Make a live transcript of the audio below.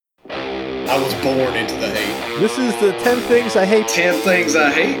I was born into the hate. This is the 10 Things I Hate. 10 Things I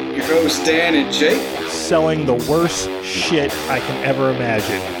Hate. Your hosts, Dan and Jake. Selling the worst shit I can ever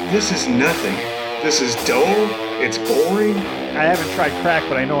imagine. This is nothing. This is dull. It's boring. I haven't tried crack,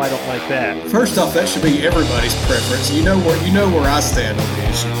 but I know I don't like that. First off, that should be everybody's preference. You know where I stand on the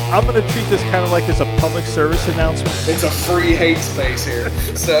issue. I'm going to treat this kind of like as a public service announcement. It's a free hate space here.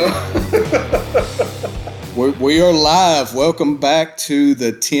 So we are live. Welcome back to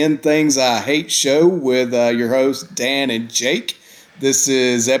the 10 Things I Hate show with your hosts, Dan and Jake. This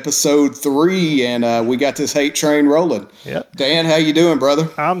is episode 3, and we got this hate train rolling. Yep. Dan, how you doing, brother?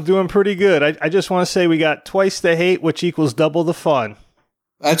 I'm doing pretty good. I just want to say we got twice the hate, which equals double the fun.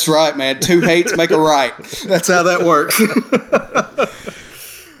 That's right, man. 2 hates make a right. That's how that works.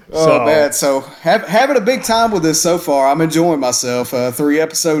 Man. So having a big time with this so far. I'm enjoying myself. 3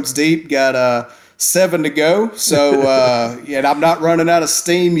 episodes deep. Got 7 to go. So, and I'm not running out of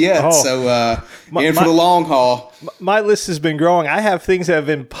steam yet. For the long haul. My list has been growing. I have things that have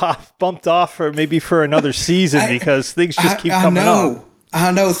been bumped off for another season because things just keep coming up.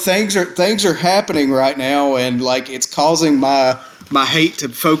 I know things are happening right now, and like it's causing my hate to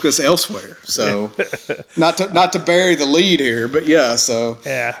focus elsewhere. So, not to bury the lead here, but yeah. So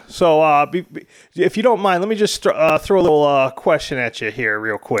if you don't mind, let me just throw a little question at you here,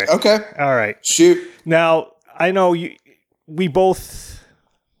 real quick. Okay. All right. Shoot. Now I know we both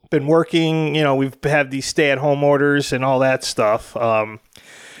been working. You know, we've had these stay-at-home orders and all that stuff.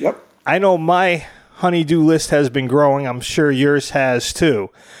 Yep. I know my honey-do list has been growing. I'm sure yours has too.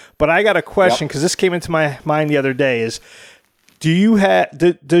 But I got a question because this came into my mind the other day. Is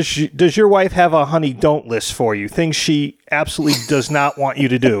does your wife have a honey don't list for you? Things she absolutely does not want you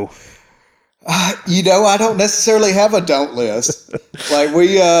to do? I don't necessarily have a don't list. Like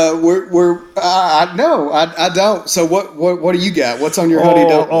I don't. So what do you got? What's on your honey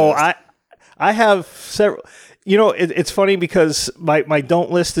don't list? I have several. You know, it's funny because my don't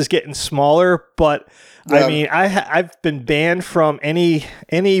list is getting smaller, but I mean, I've been banned from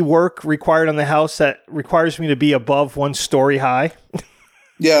any work required on the house that requires me to be above 1 story high.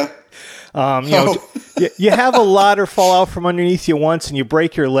 Yeah. You have a ladder fall out from underneath you once and you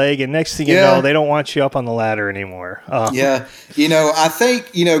break your leg, and next thing you know, they don't want you up on the ladder anymore. Yeah. I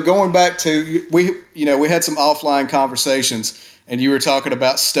think, going back to, we had some offline conversations and you were talking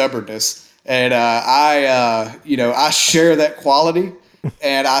about stubbornness, and I share that quality,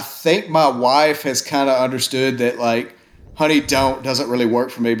 and I think my wife has kind of understood that, like, honey doesn't really work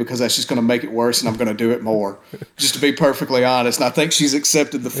for me because that's just going to make it worse and I'm going to do it more, just to be perfectly honest. And I think she's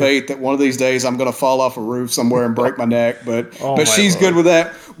accepted the fate that one of these days I'm going to fall off a roof somewhere and break my neck, but she's good with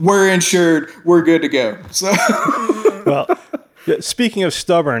that. We're insured. We're good to go. So, well, speaking of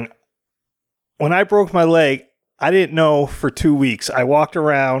stubborn, when I broke my leg, I didn't know for 2 weeks. I walked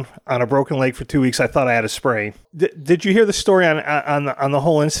around on a broken leg for 2 weeks. I thought I had a sprain. Did you hear the story on the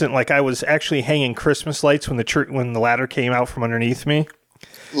whole incident? Like, I was actually hanging Christmas lights when the ladder came out from underneath me.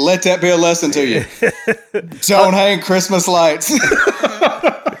 Let that be a lesson to you. Don't hang Christmas lights.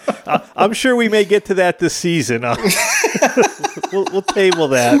 I'm sure we may get to that this season. We'll table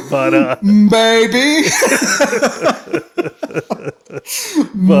that, but maybe.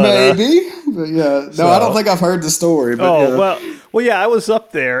 Maybe. But yeah. No, I don't think I've heard the story. But well, yeah, I was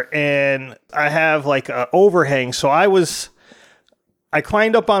up there and I have like an overhang. So I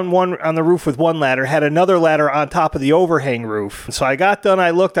climbed up on the roof with one ladder, had another ladder on top of the overhang roof. So I got done,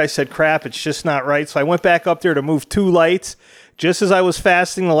 I looked, I said, crap, it's just not right. So I went back up there to move 2 lights. Just as I was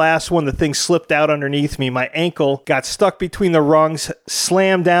fastening the last one, the thing slipped out underneath me. My ankle got stuck between the rungs,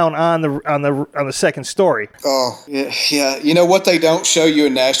 slammed down on the second story. Oh, yeah. You know what they don't show you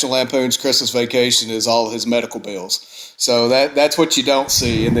in National Lampoon's Christmas Vacation is all his medical bills. So that's what you don't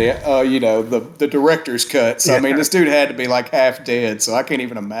see in the director's cut. So, yeah. I mean, this dude had to be like half dead, so I can't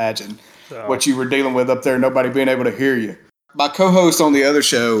even imagine what you were dealing with up there, nobody being able to hear you. My co-host on the other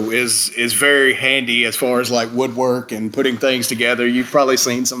show is very handy as far as like woodwork and putting things together. You've probably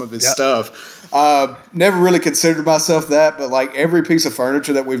seen some of his stuff. Never really considered myself that, but like every piece of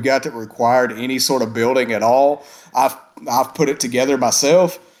furniture that we've got that required any sort of building at all, I've put it together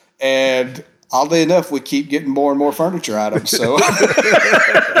myself, and oddly enough, we keep getting more and more furniture items. So,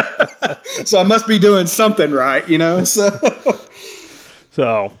 so I must be doing something right,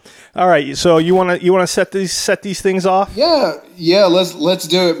 So, all right. So you want to set these things off? Yeah. Let's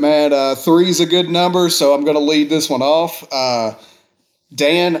do it, man. 3 is a good number, so I'm going to lead this one off.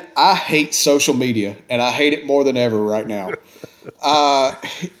 Dan, I hate social media, and I hate it more than ever right now.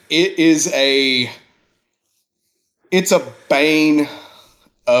 It's a bane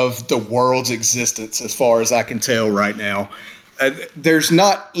of the world's existence, as far as I can tell right now. there's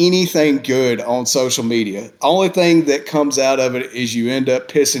not anything good on social media. Only thing that comes out of it is you end up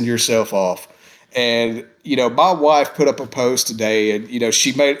pissing yourself off. And, you know, my wife put up a post today, and, you know,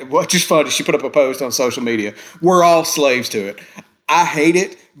 she made, which is funny, she put up a post on social media. We're all slaves to it. I hate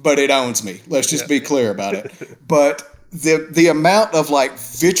it, but it owns me. Let's just be clear about it. But the amount of like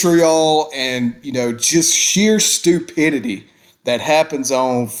vitriol and, you know, just sheer stupidity that happens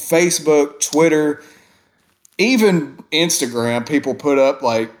on Facebook, Twitter, even Instagram, people put up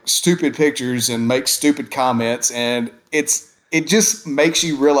like stupid pictures and make stupid comments, and it just makes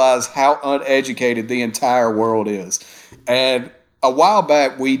you realize how uneducated the entire world is. And a while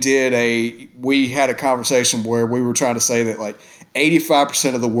back, we had a conversation where we were trying to say that like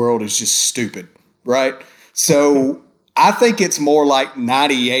 85% of the world is just stupid, right? So I think it's more like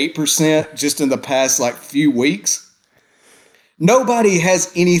 98% just in the past like few weeks. Nobody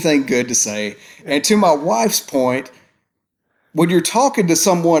has anything good to say. And to my wife's point, when you're talking to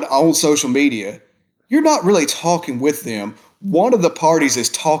someone on social media, you're not really talking with them. One of the parties is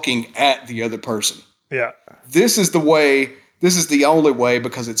talking at the other person. Yeah. This is the only way,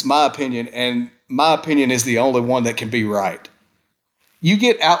 because it's my opinion, and my opinion is the only one that can be right. You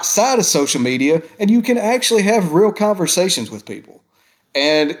get outside of social media and you can actually have real conversations with people.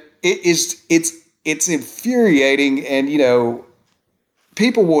 And it's infuriating, and, you know,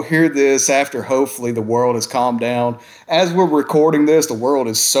 people will hear this after hopefully the world has calmed down. As we're recording this, the world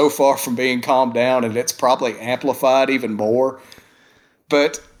is so far from being calmed down, and it's probably amplified even more.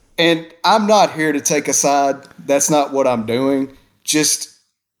 And I'm not here to take a side. That's not what I'm doing. Just,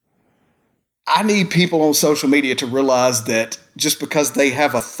 I need people on social media to realize that just because they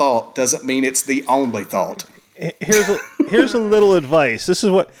have a thought doesn't mean it's the only thought. Here's a little advice. This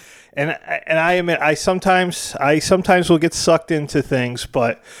is what... And I admit, I sometimes will get sucked into things,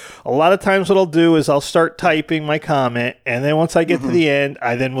 but a lot of times what I'll do is I'll start typing my comment, and then once I get to the end,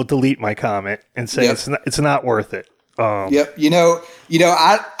 I then will delete my comment and say it's not worth it. Yep. You know,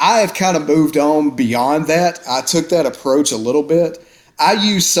 I have kind of moved on beyond that. I took that approach a little bit. I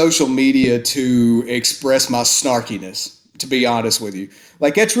use social media to express my snarkiness, to be honest with you.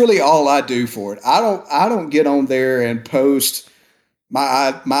 Like, that's really all I do for it. I don't get on there and post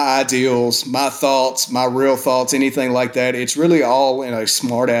my ideals, my thoughts, my real thoughts, anything like that. It's really all in a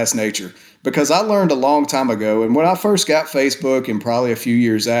smart ass nature, because I learned a long time ago. And when I first got Facebook, and probably a few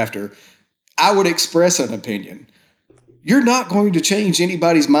years after, I would express an opinion. You're not going to change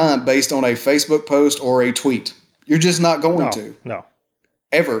anybody's mind based on a Facebook post or a tweet. You're just not going to. No.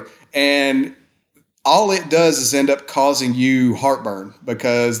 Ever. And all it does is end up causing you heartburn,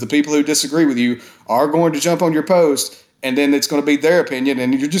 because the people who disagree with you are going to jump on your post, and then it's going to be their opinion,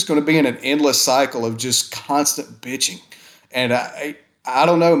 and you're just going to be in an endless cycle of just constant bitching. And I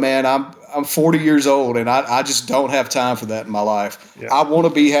don't know, man. I'm 40 years old, and I just don't have time for that in my life. Yeah. I want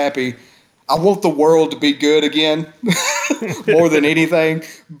to be happy. I want the world to be good again more than anything.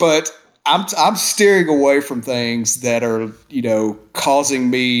 But I'm steering away from things that are, you know,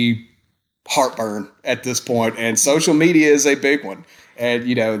 causing me heartburn at this point. And social media is a big one. And,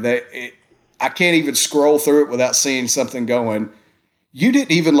 you know, I can't even scroll through it without seeing something going, you didn't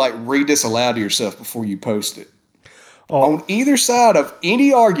even like read this aloud to yourself before you post it. Oh. On either side of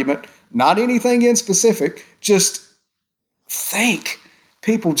any argument, not anything in specific, just think.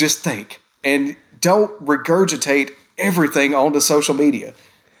 People just think. And don't regurgitate everything onto social media.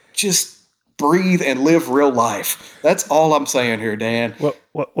 Just breathe and live real life. That's all I'm saying here, Dan.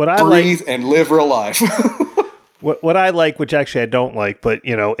 What I breathe and live real life. What I like, which actually I don't like, but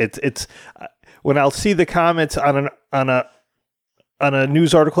you know, it's when I'll see the comments on a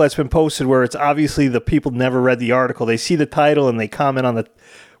news article that's been posted where it's obviously the people never read the article. They see the title and they comment on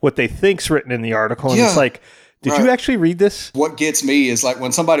what they think's written in the article, and it's like, did you actually read this? What gets me is like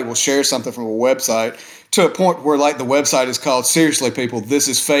when somebody will share something from a website to a point where like the website is called, seriously people, this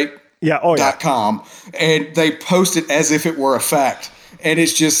is fake. .com, and they post it as if it were a fact. And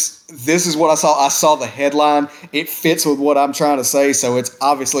it's just, this is what I saw. I saw the headline. It fits with what I'm trying to say, so it's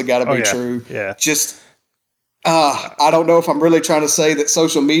obviously got to be true. Yeah. Just, I don't know if I'm really trying to say that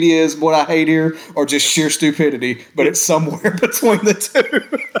social media is what I hate here, or just sheer stupidity, but it's somewhere between the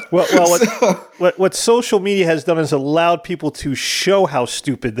two. Well, what social media has done is allowed people to show how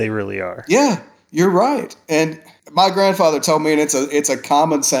stupid they really are. Yeah, you're right. And my grandfather told me, and it's a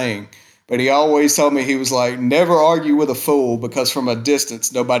common saying, but he always told me, he was like, never argue with a fool, because from a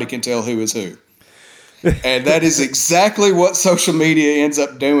distance, nobody can tell who is who. And that is exactly what social media ends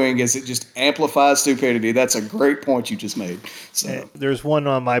up doing, is it just amplifies stupidity. That's a great point you just made. So there's one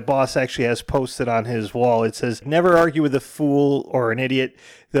my boss actually has posted on his wall. It says, never argue with a fool or an idiot.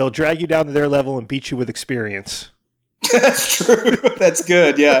 They'll drag you down to their level and beat you with experience. That's true. That's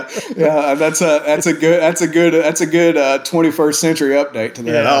good. Yeah, yeah. That's a good 21st century update to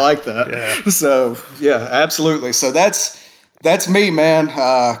that. Yeah. I like that. Yeah. So yeah, absolutely. So that's me, man.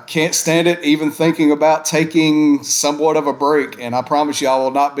 Can't stand it. Even thinking about taking somewhat of a break. And I promise you, I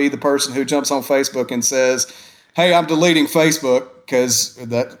will not be the person who jumps on Facebook and says, "Hey, I'm deleting Facebook," because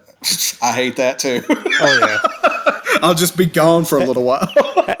that I hate that too. Oh yeah. I'll just be gone for a little while.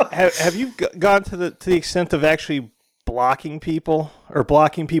 Have you gone to the extent of actually blocking people or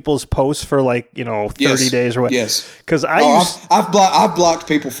blocking people's posts for 30 days or what? Yes. Because I've blocked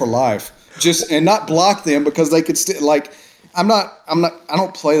people for life. And not block them because they could still I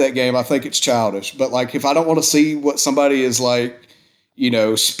don't play that game. I think it's childish. But if I don't want to see what somebody is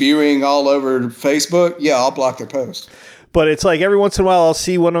spewing all over Facebook, yeah, I'll block their post. But it's every once in a while I'll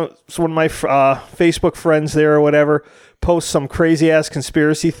see one of my Facebook friends there or whatever post some crazy ass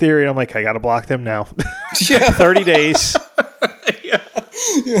conspiracy theory, and I'm like, I gotta block them now. Yeah, 30 days.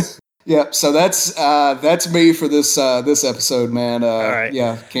 Yeah. So that's me for this episode, man. All right.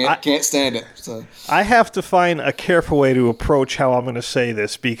 Yeah, can't stand it. So I have to find a careful way to approach how I'm going to say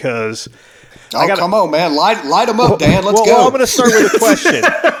this because. Come on, man, light them up, Dan. Let's go. Well, I'm going to start with a question.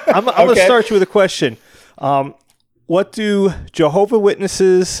 I'm going to start you with a question. What do Jehovah's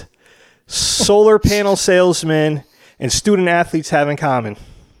Witnesses, solar panel salesmen, and student athletes have in common?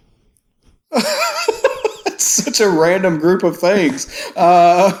 It's such a random group of things.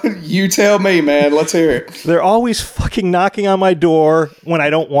 You tell me, man. Let's hear it. They're always fucking knocking on my door when I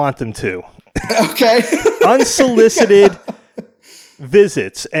don't want them to. Okay. Unsolicited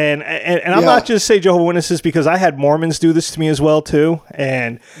visits. And I'm not just saying Jehovah's Witnesses because I had Mormons do this to me as well, too.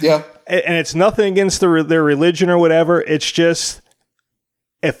 And it's nothing against their religion or whatever. It's just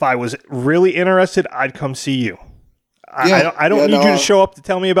if I was really interested, I'd come see you. I don't need you to show up to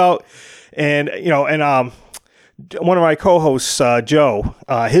tell me about. And one of my co-hosts, Joe,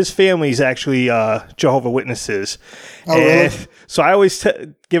 his family's actually Jehovah's Witnesses. Oh, really? So I always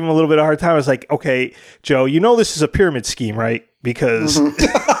give him a little bit of a hard time. I was like, okay, Joe, you know this is a pyramid scheme, right? Because...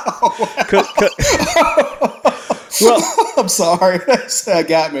 Well, I'm sorry. That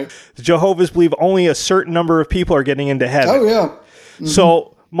got me. Jehovah's believe only a certain number of people are getting into heaven. Oh, yeah. Mm-hmm.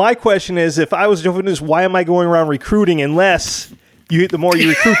 So my question is, if I was Jehovah's Witness, why am I going around recruiting unless... the more you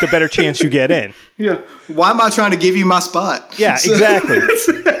recruit, the better chance you get in. Yeah. Why am I trying to give you my spot? Yeah, exactly.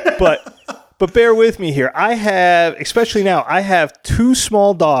 But bear with me here. I have, especially now, I have two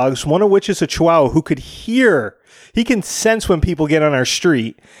small dogs, one of which is a Chihuahua who could hear. He can sense when people get on our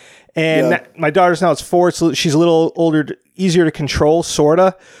street. And my daughter's now, it's 4, so she's a little older, easier to control, sort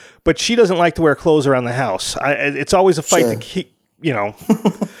of. But she doesn't like to wear clothes around the house. It's always a fight to keep,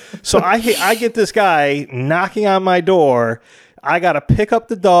 So I get this guy knocking on my door. I got to pick up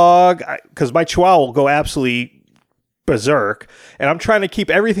the dog because my Chihuahua will go absolutely berserk. And I'm trying to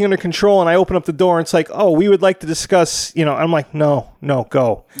keep everything under control. And I open up the door and it's like, oh, we would like to discuss, I'm like, no,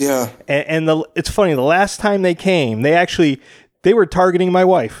 go. Yeah. And it's funny. The last time they came, they were targeting my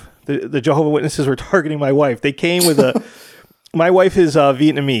wife. The Jehovah's Witnesses were targeting my wife. They came with my wife is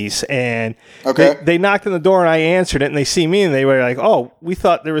Vietnamese, and they knocked on the door and I answered it, and they see me and they were like, oh, we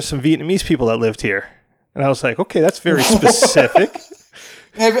thought there was some Vietnamese people that lived here. And I was like, okay, that's very specific.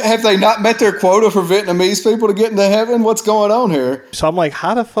 Have they not met their quota for Vietnamese people to get into heaven? What's going on here? So I'm like,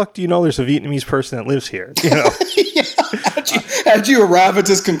 how the fuck do you know there's a Vietnamese person that lives here? How'd you arrive at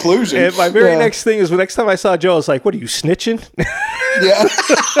this conclusion? And my very next thing is, the next time I saw Joe, I was like, what are you, snitching? Yeah.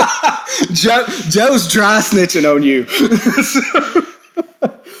 Joe's dry snitching on you.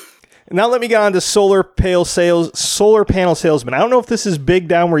 Now let me get on to solar panel salesman. I don't know if this is big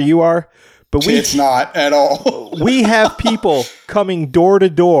down where you are, but it's not at all. We have people coming door to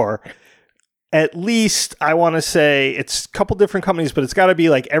door. At least, I want to say, it's a couple different companies, but it's got to be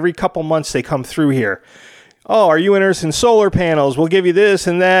every couple months they come through here. Oh, are you interested in solar panels? We'll give you this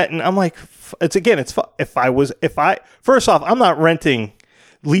and that. And I'm like, first off, I'm not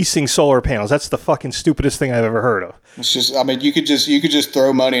leasing solar panels. That's the fucking stupidest thing I've ever heard of. It's just, you could just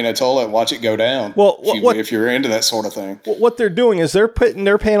throw money in a toilet and watch it go down. Well, if you're into that sort of thing. What they're doing is they're putting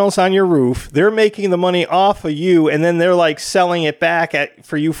their panels on your roof. They're making the money off of you, and then they're selling it back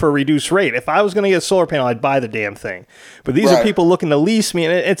for you for a reduced rate. If I was going to get a solar panel, I'd buy the damn thing. But these are people looking to lease me,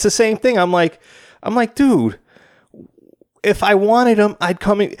 and it's the same thing. I'm like, dude, if I wanted them, I'd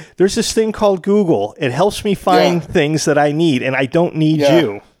come in. There's this thing called Google. It helps me find things that I need, and I don't need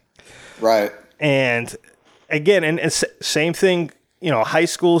you. Right. And again, and it's same thing, high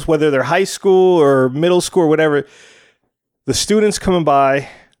schools, whether they're high school or middle school or whatever, the students coming by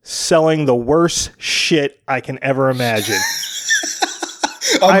selling the worst shit I can ever imagine.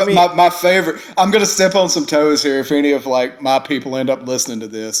 I mean, my favorite. I'm gonna step on some toes here if any of like my people end up listening to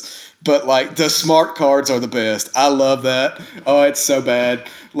this. But like the smart cards are the best. I love that. Oh, it's so bad.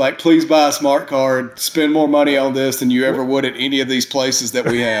 Like, please buy a smart card. Spend more money on this than you ever would at any of these places that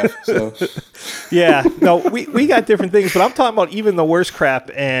we have. So, yeah, no, we got different things, but I'm talking about even the worst crap.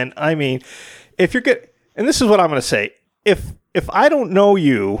 And I mean, if you're good, and this is what I'm going to say, if I don't know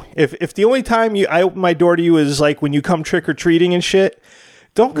you, if the only time I open my door to you is like when you come trick or treating and shit,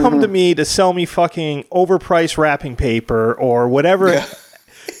 don't come to me to sell me fucking overpriced wrapping paper or whatever,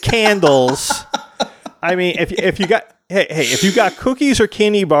 candles. I mean, if you got if you got cookies or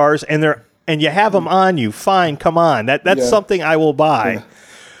candy bars and you have them on you, fine, come on, that's something I will buy. Yeah.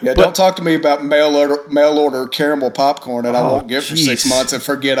 Yeah, don't talk to me about mail order caramel popcorn that I won't get for 6 months and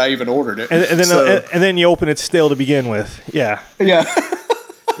forget I even ordered it. And then you open it stale to begin with. Yeah. Yeah.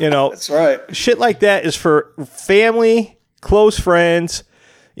 That's right. Shit like that is for family, close friends,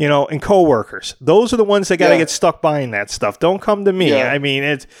 and coworkers. Those are the ones that got to get stuck buying that stuff. Don't come to me. I mean,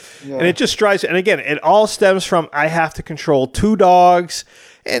 and it just drives. And again, it all stems from I have to control 2 dogs,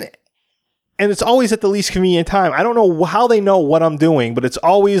 and it's always at the least convenient time. I don't know how they know what I'm doing, but it's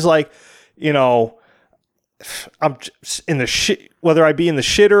always like, I'm in the shit, whether I be in the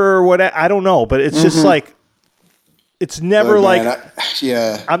shitter or whatever. I don't know, but it's just like, it's never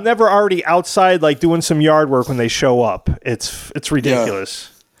I'm never already outside, like doing some yard work when they show up. It's ridiculous.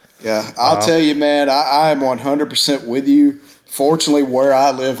 Yeah. I'll tell you, man, I am 100% with you. Fortunately, where I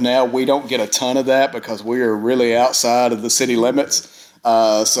live now, we don't get a ton of that because we are really outside of the city limits.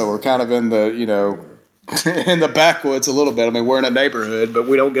 So we're kind of in the, in the backwoods a little bit. I mean, we're in a neighborhood, but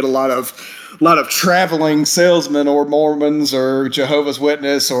we don't get a lot of traveling salesmen or Mormons or Jehovah's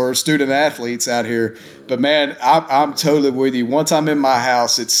Witness or student athletes out here. But man, I'm totally with you. Once I'm in my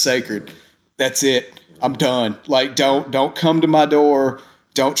house, it's sacred. That's it. I'm done. Like, don't come to my door.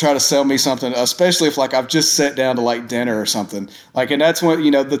 Don't try to sell me something, especially if like I've just sat down to like dinner or something. Like, and that's when,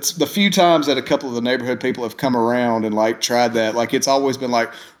 the few times that a couple of the neighborhood people have come around and like tried that, like it's always been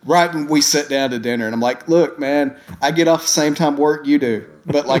like right when we sit down to dinner and I'm like, look, man, I get off the same time work you do,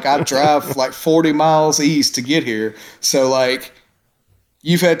 but like I drive like 40 miles east to get here. So like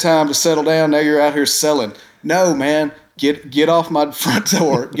you've had time to settle down. Now you're out here selling. No, man. Get off my front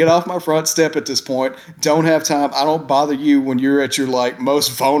door. Get off my front step at this point. Don't have time. I don't bother you when you're at your like most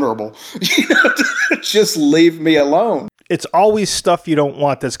vulnerable. Just leave me alone. It's always stuff you don't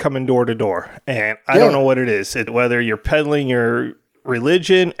want that's coming door to door. And I don't know what it is. Whether you're peddling your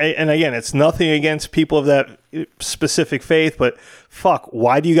religion, and again, it's nothing against people of that specific faith, but fuck,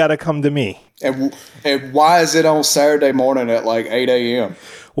 why do you got to come to me? And why is it on Saturday morning at like 8 a.m.?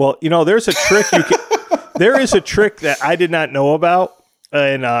 Well, there's a trick you can... There is a trick that I did not know about,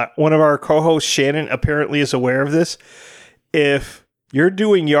 and one of our co-hosts, Shannon, apparently is aware of this. If you're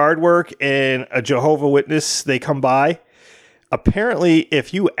doing yard work and a Jehovah's Witness, they come by, apparently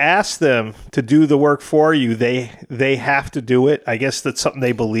if you ask them to do the work for you, they have to do it. I guess that's something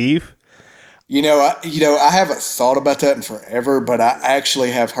they believe. I haven't thought about that in forever, but I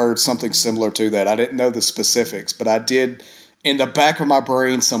actually have heard something similar to that. I didn't know the specifics, but I did. In the back of my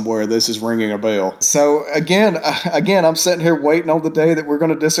brain somewhere, this is ringing a bell. So again, I'm sitting here waiting on the day that we're going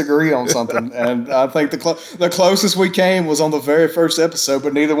to disagree on something. And I think the closest we came was on the very first episode,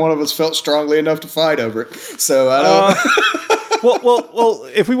 but neither one of us felt strongly enough to fight over it. So I don't. Well,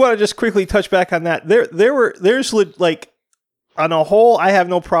 if we want to just quickly touch back on that, there's like on a whole, I have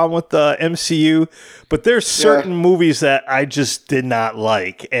no problem with the MCU, but there's certain movies that I just did not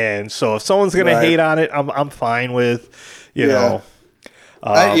like, and so if someone's going to hate on it, I'm fine with. Again,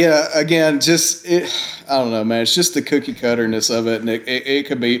 I don't know, man. It's just the cookie cutterness of it, and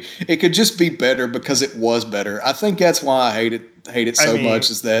it could just be better because it was better. I think that's why I hate it so much.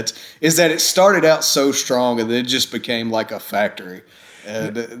 Is that it started out so strong and then it just became like a factory,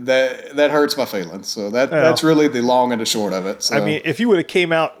 and that hurts my feelings. So that's really the long and the short of it. So. I mean, if you would have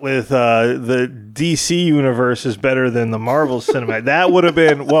came out with the DC universe is better than the Marvel cinematic, that would have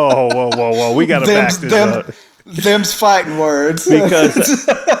been whoa. We got to back this up. Them's fighting words. Because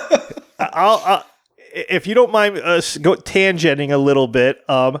I'll if you don't mind us go tangenting a little bit.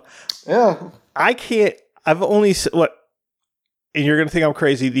 I can't. I've only and you're gonna think I'm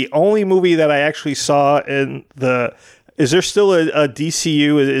crazy. The only movie that I actually saw in the is there still a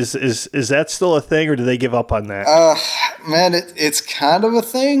DCU? Is that still a thing, or do they give up on that? Man, it's kind of a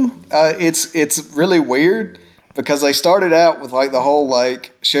thing. It's really weird. Because they started out with like the whole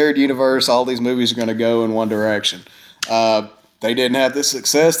like shared universe, all these movies are going to go in one direction. They didn't have the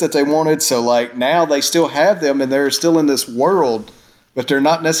success that they wanted, so like now they still have them and they're still in this world, but they're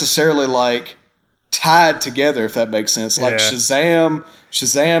not necessarily like tied together, if that makes sense. Like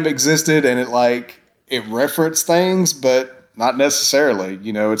Shazam existed, and it referenced things, but not necessarily.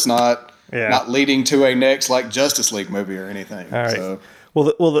 You know, it's not leading to a next like Justice League movie or anything. All right. So.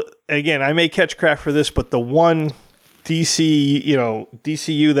 Well, again, I may catch crap for this, but the one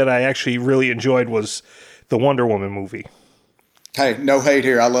DCU that I actually really enjoyed was the Wonder Woman movie. Hey, no hate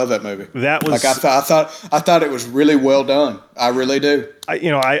here. I love that movie. That was like I thought it was really well done. I really do.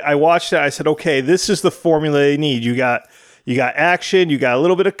 I watched it. I said, okay, this is the formula they need. You got action, you got a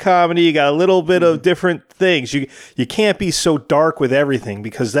little bit of comedy, you got a little bit of different things. You can't be so dark with everything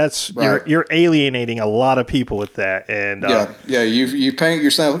because that's you're alienating a lot of people with that. And you paint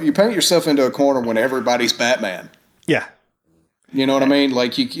yourself into a corner when everybody's Batman. Yeah, you know what I mean.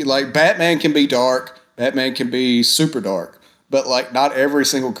 Like Batman can be dark, Batman can be super dark. But like, not every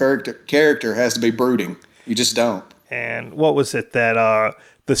single character has to be brooding. You just don't. And what was it that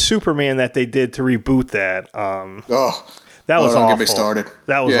the Superman that they did to reboot that? That was awful. Don't get me started.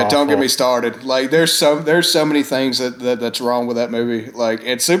 That was awful. Don't get me started. Like, there's so many things that's wrong with that movie. Like,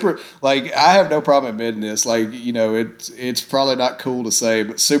 it's super. Like, I have no problem admitting this. Like, you know, it's probably not cool to say,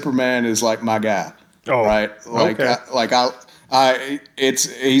 but Superman is like my guy. Oh, right. Like, okay.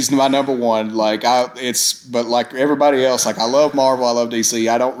 He's my number one. But like everybody else, like I love Marvel, I love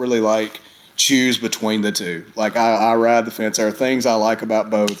DC. I don't really like choose between the two. Like I ride the fence. There are things I like about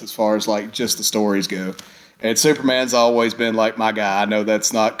both as far as like just the stories go. And Superman's always been like my guy. I know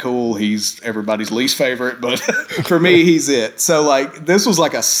that's not cool. He's everybody's least favorite, but for me, he's it. So like this was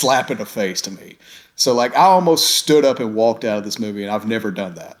like a slap in the face to me. So like I almost stood up and walked out of this movie, and I've never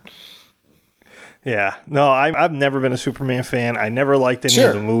done that. Yeah. No, I've never been a Superman fan. I never liked any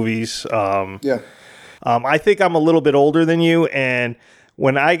of the movies. I think I'm a little bit older than you, and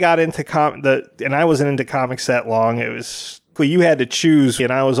when I got into and I wasn't into comics that long, it was you had to choose,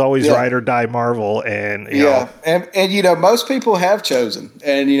 and I was always ride or die Marvel, and you know. And you know, most people have chosen,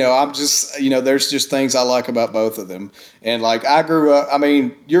 and you know, I'm just there's just things I like about both of them, and like I grew up. I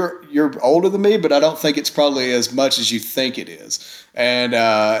mean, you're older than me, but I don't think it's probably as much as you think it is, and.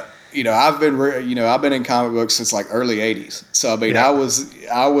 I've been in comic books since like early '80s. So I mean, I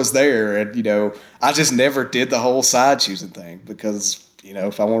was there, and I just never did the whole side choosing thing because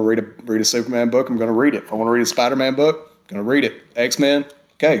if I want to read a Superman book, I'm going to read it. If I want to read a Spider-Man book, I'm going to read it. X-Men,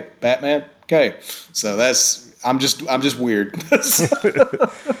 okay. Batman, okay. So I'm just weird.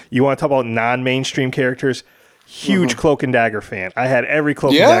 You want to talk about non-mainstream characters? Huge Cloak and Dagger fan. I had every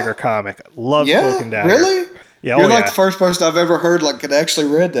Cloak and Dagger comic. Loved Cloak and Dagger. Really? Yeah, you're like the first person I've ever heard could actually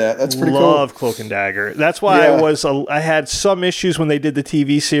read that. That's pretty cool. Love Cloak and Dagger. That's why I had some issues when they did the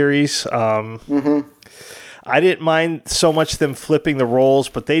TV series. I didn't mind so much them flipping the roles,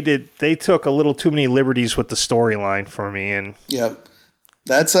 but they took a little too many liberties with the storyline for me. And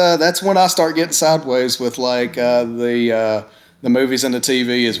that's when I start getting sideways with like the movies and the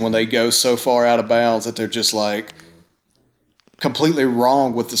TV is when they go so far out of bounds that they're just like completely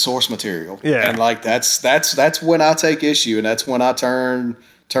wrong with the source material. Yeah. And like that's when I take issue, and that's when I turn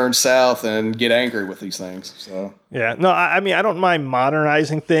south and get angry with these things. So yeah. No, I mean I don't mind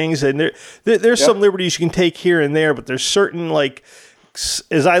modernizing things, and there's some liberties you can take here and there, but there's certain like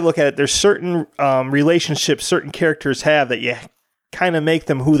as I look at it, there's certain relationships certain characters have that you kind of make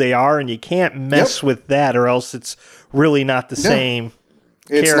them who they are, and you can't mess with that or else it's really not the same.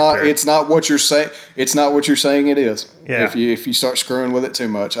 It's not what you're saying. It's not what you're saying it is. Yeah. If you start screwing with it too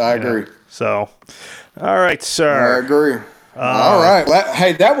much, I agree. So, all right, sir. I agree. All right. Well,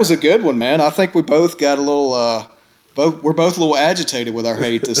 hey, that was a good one, man. I think we both got a little. We're both a little agitated with our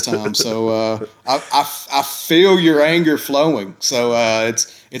hate this time. So I feel your anger flowing. So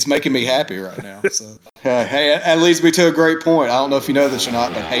it's making me happy right now. So hey, that leads me to a great point. I don't know if you know this or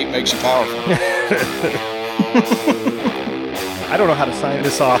not, but hate makes you powerful. I don't know how to sign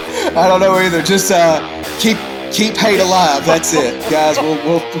this off. I don't know either. Just keep hate alive. That's it, guys.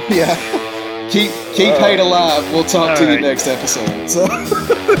 We'll keep hate alive. We'll talk to you next episode. So.